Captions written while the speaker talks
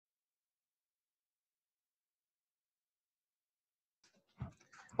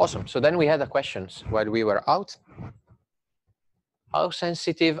Awesome. So then we had the questions while we were out. How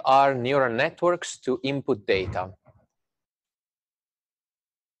sensitive are neural networks to input data?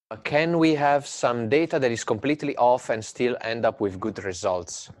 Can we have some data that is completely off and still end up with good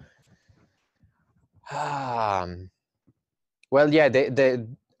results? Well, yeah,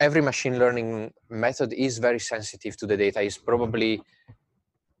 every machine learning method is very sensitive to the data. It's probably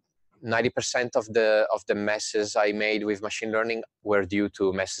 90% of the messes I made with machine learning were due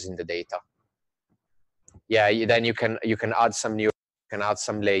to messes in the data. Yeah, then you can add some new, you can add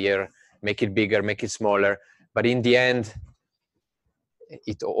some layer, make it bigger, make it smaller, but in the end,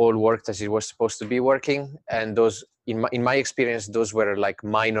 it all worked as it was supposed to be working. And those, in my experience, those were like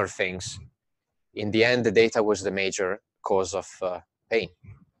minor things. In the end, the data was the major cause of pain.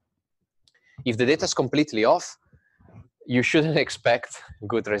 If the data is completely off, you shouldn't expect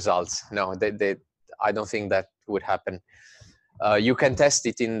good results. No, I don't think that would happen. You can test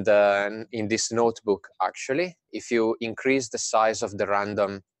it in this notebook actually. If you increase the size of the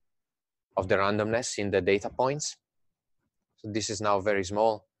randomness in the data points, so this is now very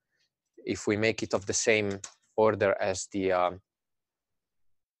small. If we make it of the same order as the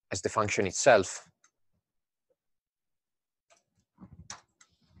function itself,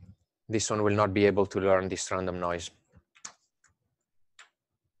 this one will not be able to learn this random noise.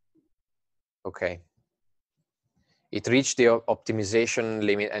 Okay. It reached the optimization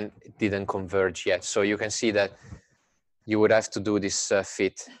limit and it didn't converge yet. So you can see that you would have to do this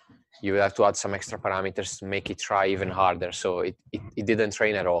fit. You would have to add some extra parameters to make it try even harder. So it didn't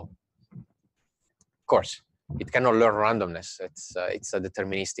train at all. Of course, it cannot learn randomness. It's a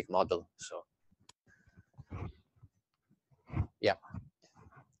deterministic model. So yeah,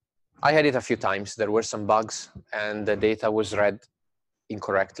 I had it a few times. There were some bugs and the data was read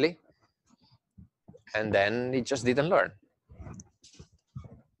incorrectly. And then it just didn't learn.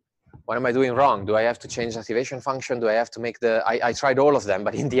 What am I doing wrong? Do I have to change the activation function? Do I have to make the, I tried all of them,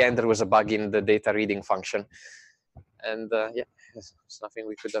 but in the end there was a bug in the data reading function. And yeah, there's nothing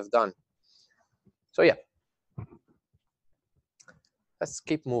we could have done. So yeah, let's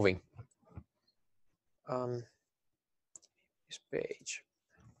keep moving. This page.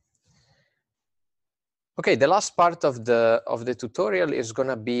 Okay, the last part of the tutorial is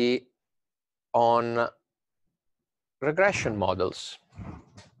gonna be on regression models.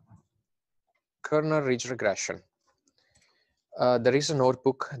 Kernel ridge regression. There is a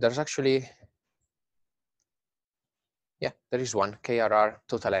notebook. There's actually, yeah, there is one, KRR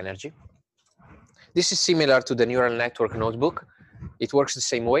total energy. This is similar to the neural network notebook. It works the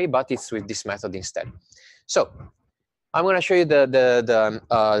same way, but it's with this method instead. So I'm going to show you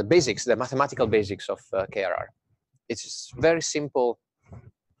the basics, the mathematical basics of KRR. It's a very simple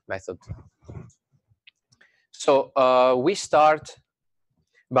method. So we start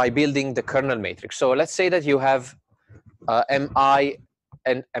by building the kernel matrix. So let's say that you have Mi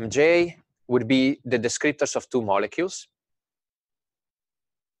and Mj would be the descriptors of two molecules.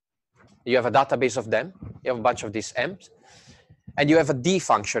 You have a database of them. You have a bunch of these M's. And you have a D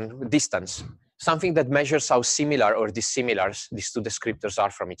function, distance, something that measures how similar or dissimilar these two descriptors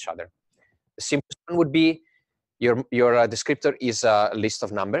are from each other. The simplest one would be your descriptor is a list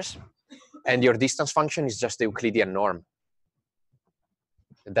of numbers, and your distance function is just the Euclidean norm.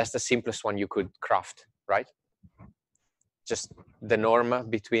 That's the simplest one you could craft, right? Just the norm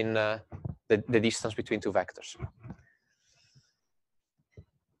between the distance between two vectors.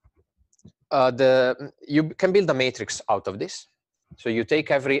 You can build a matrix out of this. So you take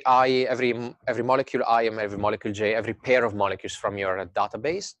every I, every molecule I and every molecule J, every pair of molecules from your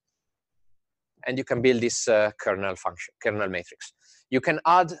database, and you can build this kernel function, kernel matrix. You can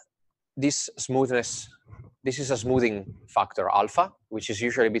add this smoothness. This is a smoothing factor alpha, which is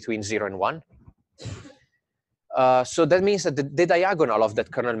usually between 0 and 1. So that means that the diagonal of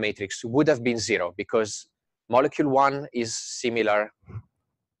that kernel matrix would have been 0 because molecule 1 is similar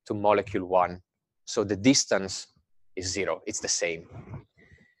to molecule 1. So the distance is 0. It's the same.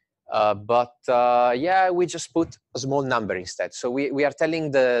 Yeah, we just put a small number instead. So we are telling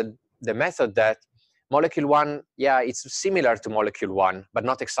the method that molecule 1, yeah, it's similar to molecule 1, but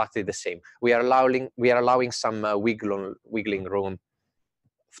not exactly the same. We are allowing some wiggling room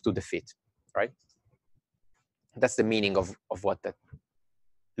to the fit, right? That's the meaning of what that,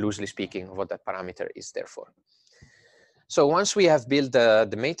 loosely speaking, of what that parameter is there for. So once we have built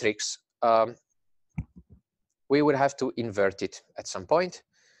the matrix, we would have to invert it at some point.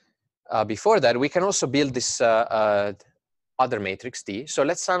 Before that, we can also build this other matrix T. So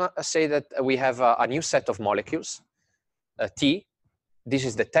let's say that we have a new set of molecules, T. This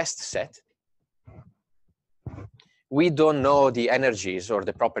is the test set. we don't know the energies or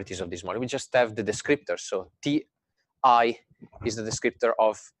the properties of this molecule. We just have the descriptor. So Ti is the descriptor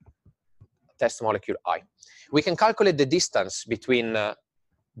of test molecule I. We can calculate the distance between the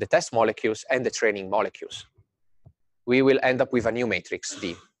test molecules and the training molecules. We will end up with a new matrix,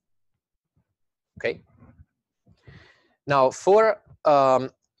 D. Okay. Now, for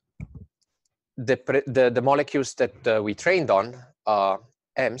the molecules that we trained on,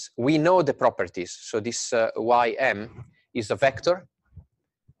 M's, we know the properties. So this Ym is a vector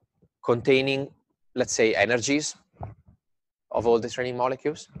containing, let's say, energies of all the training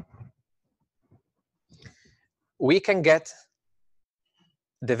molecules. We can get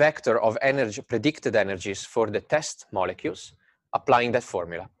the vector of energy, predicted energies for the test molecules, applying that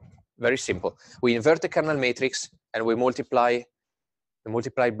formula. Very simple. We invert the kernel matrix and we multiply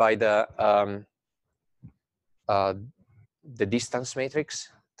by the distance matrix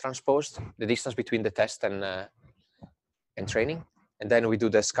transposed, the distance between the test and training. And then we do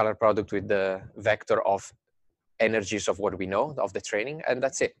the scalar product with the vector of energies of what we know of the training. And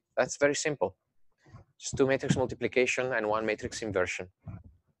that's it. That's very simple. Just 2 matrix multiplication and 1 matrix inversion.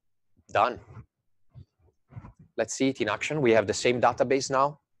 Done. Let's see it in action. We have the same database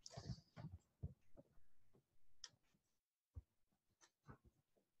now.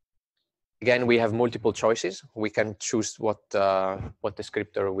 Again, we have multiple choices. We can choose what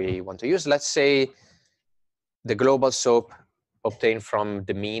descriptor we want to use. Let's say the global soap obtained from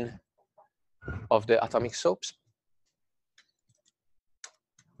the mean of the atomic soaps.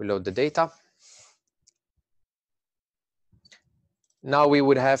 We load the data. Now we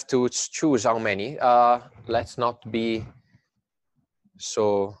would have to choose how many. Let's not be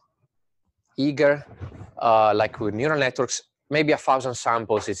so eager. Like with neural networks, maybe 1,000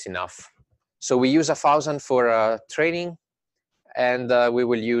 samples is enough. So we use 1,000 for training, and we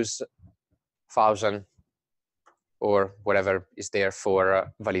will use 1,000 or whatever is there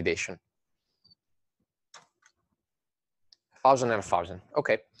for validation. 1,000 and 1,000.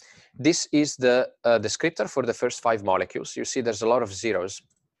 Okay. This is the descriptor for the first 5 molecules. You see there's a lot of zeros.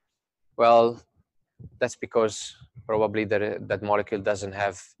 Well, that's because probably that molecule doesn't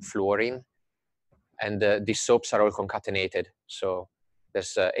have fluorine, and these soaps are all concatenated. So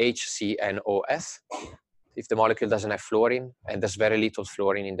there's HCNOF if the molecule doesn't have fluorine, and there's very little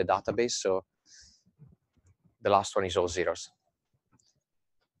fluorine in the database. So the last one is all zeros.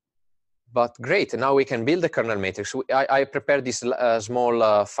 But great, now we can build the kernel matrix. I prepared this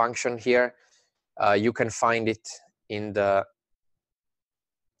small function here. You can find it in the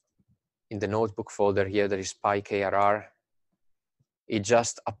notebook folder here. There is PyKRR. It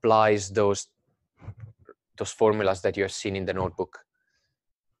just applies those formulas that you have seen in the notebook.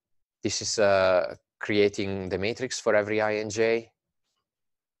 This is creating the matrix for every I and j,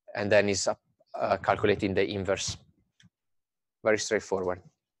 and then is calculating the inverse. Very straightforward.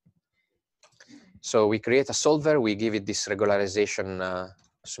 So we create a solver, we give it this regularization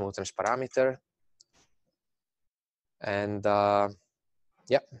smoothness parameter. And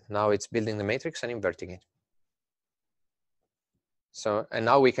yeah, now it's building the matrix and inverting it. So, and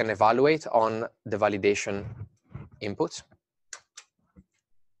now we can evaluate on the validation inputs.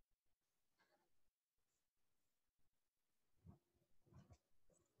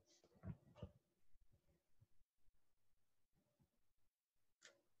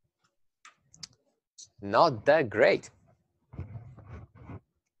 Not that great.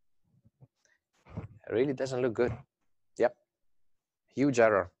 It really doesn't look good. Yep, huge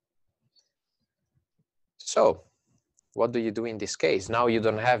error. So what do you do in this case? Now you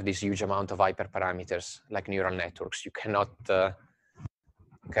don't have this huge amount of hyperparameters like neural networks. You cannot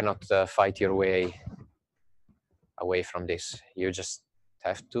fight your way away from this. You just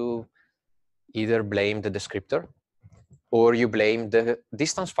have to either blame the descriptor or you blame the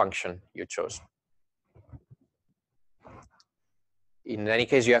distance function you chose. In any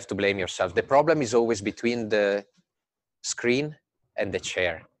case, you have to blame yourself. The problem is always between the screen and the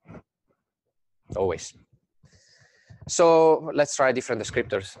chair, always. So let's try different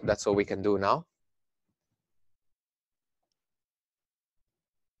descriptors. That's all we can do now.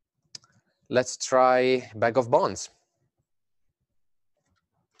 Let's try bag of bonds.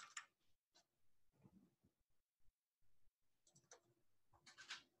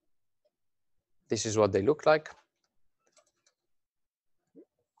 This is what they look like.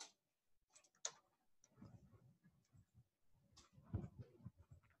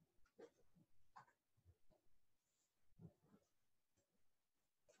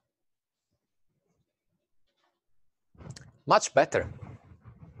 Much better.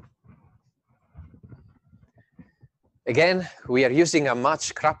 Again, we are using a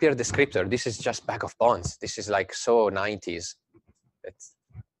much crappier descriptor. This is just bag of bonds. This is like so 90s.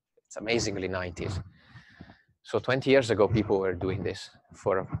 It's amazingly 90s. So 20 years ago, people were doing this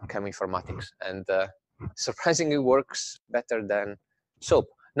for cheminformatics, and surprisingly works better than SOAP.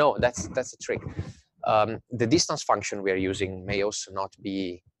 No, that's a trick. The distance function we are using may also not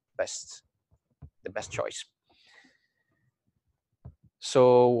be the best choice.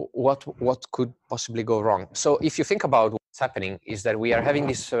 So what could possibly go wrong? So if you think about what's happening is that we are having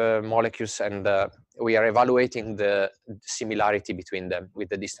these molecules, and we are evaluating the similarity between them with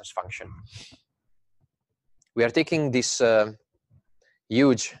the distance function. We are taking this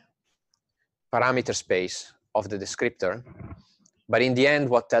huge parameter space of the descriptor, but in the end,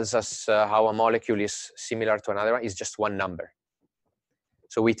 what tells us how a molecule is similar to another is just one number.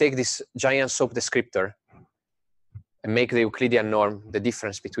 So we take this giant SOAP descriptor and make the Euclidean norm the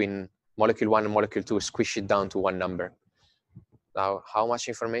difference between molecule 1 and molecule 2, squish it down to one number. Now, how much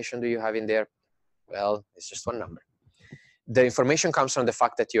information do you have in there? Well, it's just one number. The information comes from the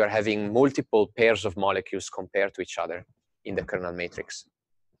fact that you are having multiple pairs of molecules compared to each other in the kernel matrix.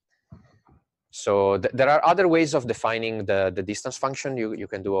 So there are other ways of defining the distance function. You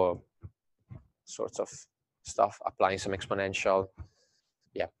can do all sorts of stuff, applying some exponential.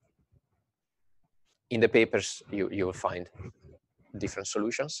 Yeah. In the papers, you will find different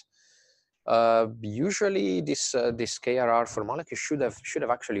solutions. Usually, this KRR for molecules should have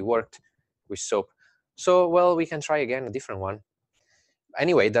actually worked with SOAP. So, well, we can try again a different one.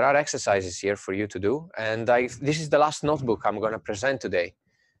 Anyway, there are exercises here for you to do, and this is the last notebook I'm going to present today.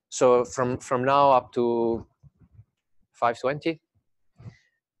 So from now up to 5:20,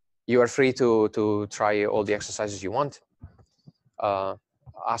 you are free to try all the exercises you want.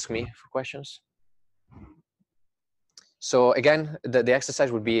 Ask me for questions. So again, the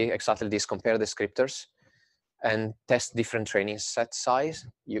exercise would be exactly this: compare descriptors and test different training set size.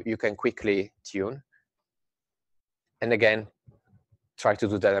 You can quickly tune. And again, try to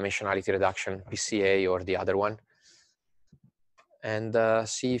do the dimensionality reduction, PCA or the other one, and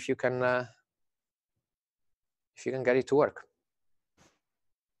see if you can get it to work.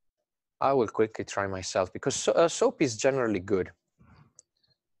 I will quickly try myself because SOAP is generally good.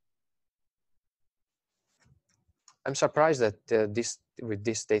 I'm surprised that with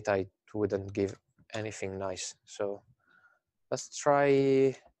this data it wouldn't give anything nice. So let's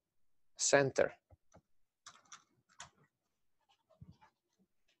try center.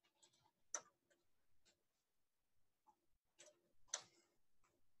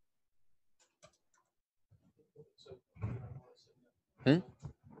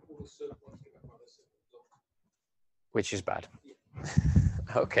 Which is bad.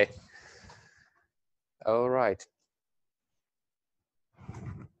 Okay. All right.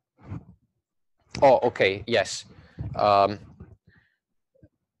 Oh, okay. Yes. Damn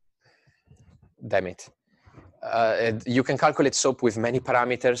it. You can calculate SOAP with many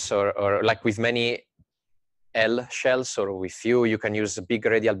parameters, or like with many L shells, or with few. You can use a big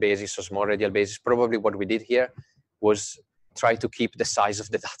radial basis or small radial basis. Probably what we did here was try to keep the size of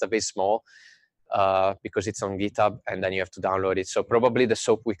the database small because it's on GitHub and then you have to download it. So probably the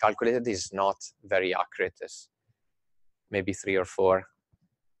SOAP we calculated is not very accurate. It's maybe 3 or 4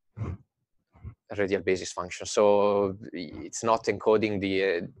 radial basis functions. So it's not encoding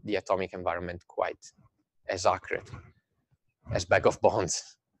the atomic environment quite as accurate as bag of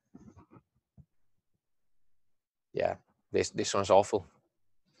bonds. Yeah, this one's awful.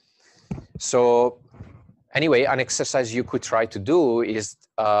 So anyway, an exercise you could try to do is,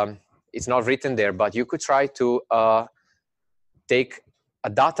 it's not written there, but you could try to take a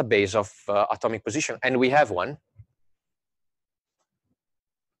database of atomic position, and we have one.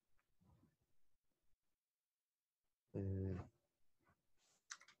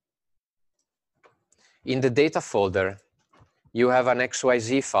 In the data folder, you have an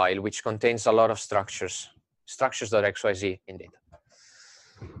XYZ file which contains a lot of structures, structures.xyz in data.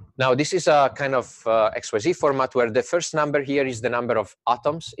 Now, this is a kind of XYZ format where the first number here is the number of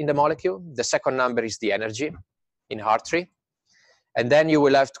atoms in the molecule. The second number is the energy in Hartree. And then you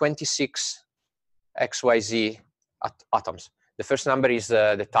will have 26 XYZ atoms. The first number is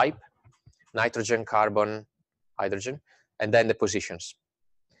the type, nitrogen, carbon, hydrogen, and then the positions.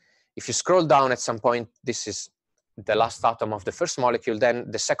 If you scroll down at some point, this is the last atom of the first molecule,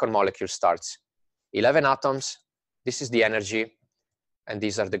 then the second molecule starts. 11 atoms, this is the energy, and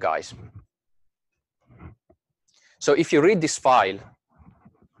these are the guys. So if you read this file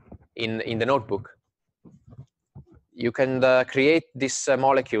in the notebook, you can create these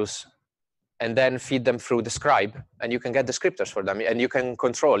molecules and then feed them through the scribe, and you can get descriptors for them, and you can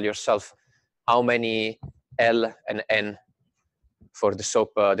control yourself how many L and N for the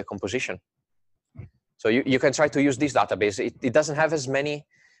soap decomposition. So you can try to use this database. It doesn't have as many,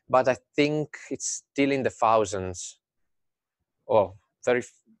 but I think it's still in the thousands. Oh,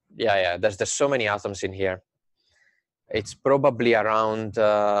 yeah. There's so many atoms in here. It's probably around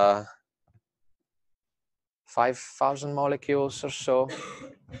 5,000 molecules or so.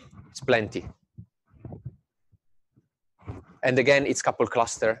 It's plenty. And again, it's couple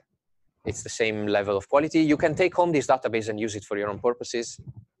cluster. It's the same level of quality. You can take home this database and use it for your own purposes.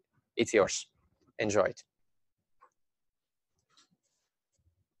 It's yours. Enjoy it.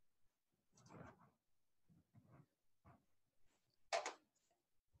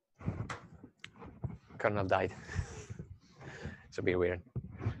 Kernel died. It's a bit weird.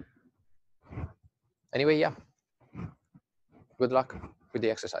 Anyway, yeah. Good luck with the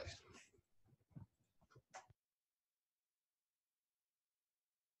exercise.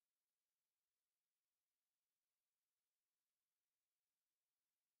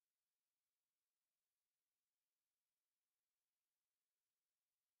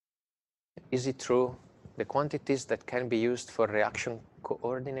 Is it true the quantities that can be used for reaction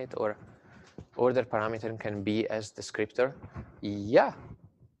coordinate or order parameter can be as descriptor? Yeah.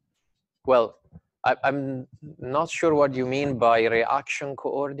 Well, I'm not sure what you mean by reaction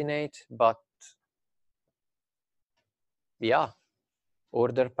coordinate, but yeah,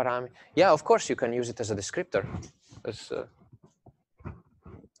 order parameter. Yeah, of course you can use it as a descriptor.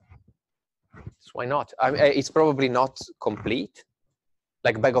 Why not? It's probably not complete.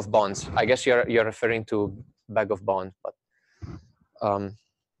 Like bag of bonds. I guess you're referring to bag of bonds, but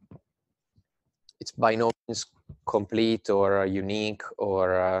it's by no means complete or unique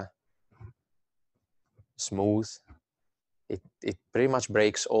or smooth. It pretty much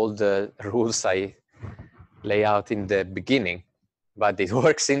breaks all the rules I lay out in the beginning, but it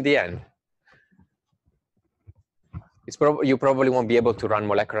works in the end. You probably won't be able to run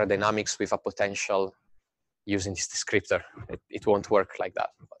molecular dynamics with a potential using this descriptor. It won't work like that.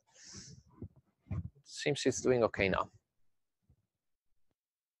 But it seems it's doing okay now.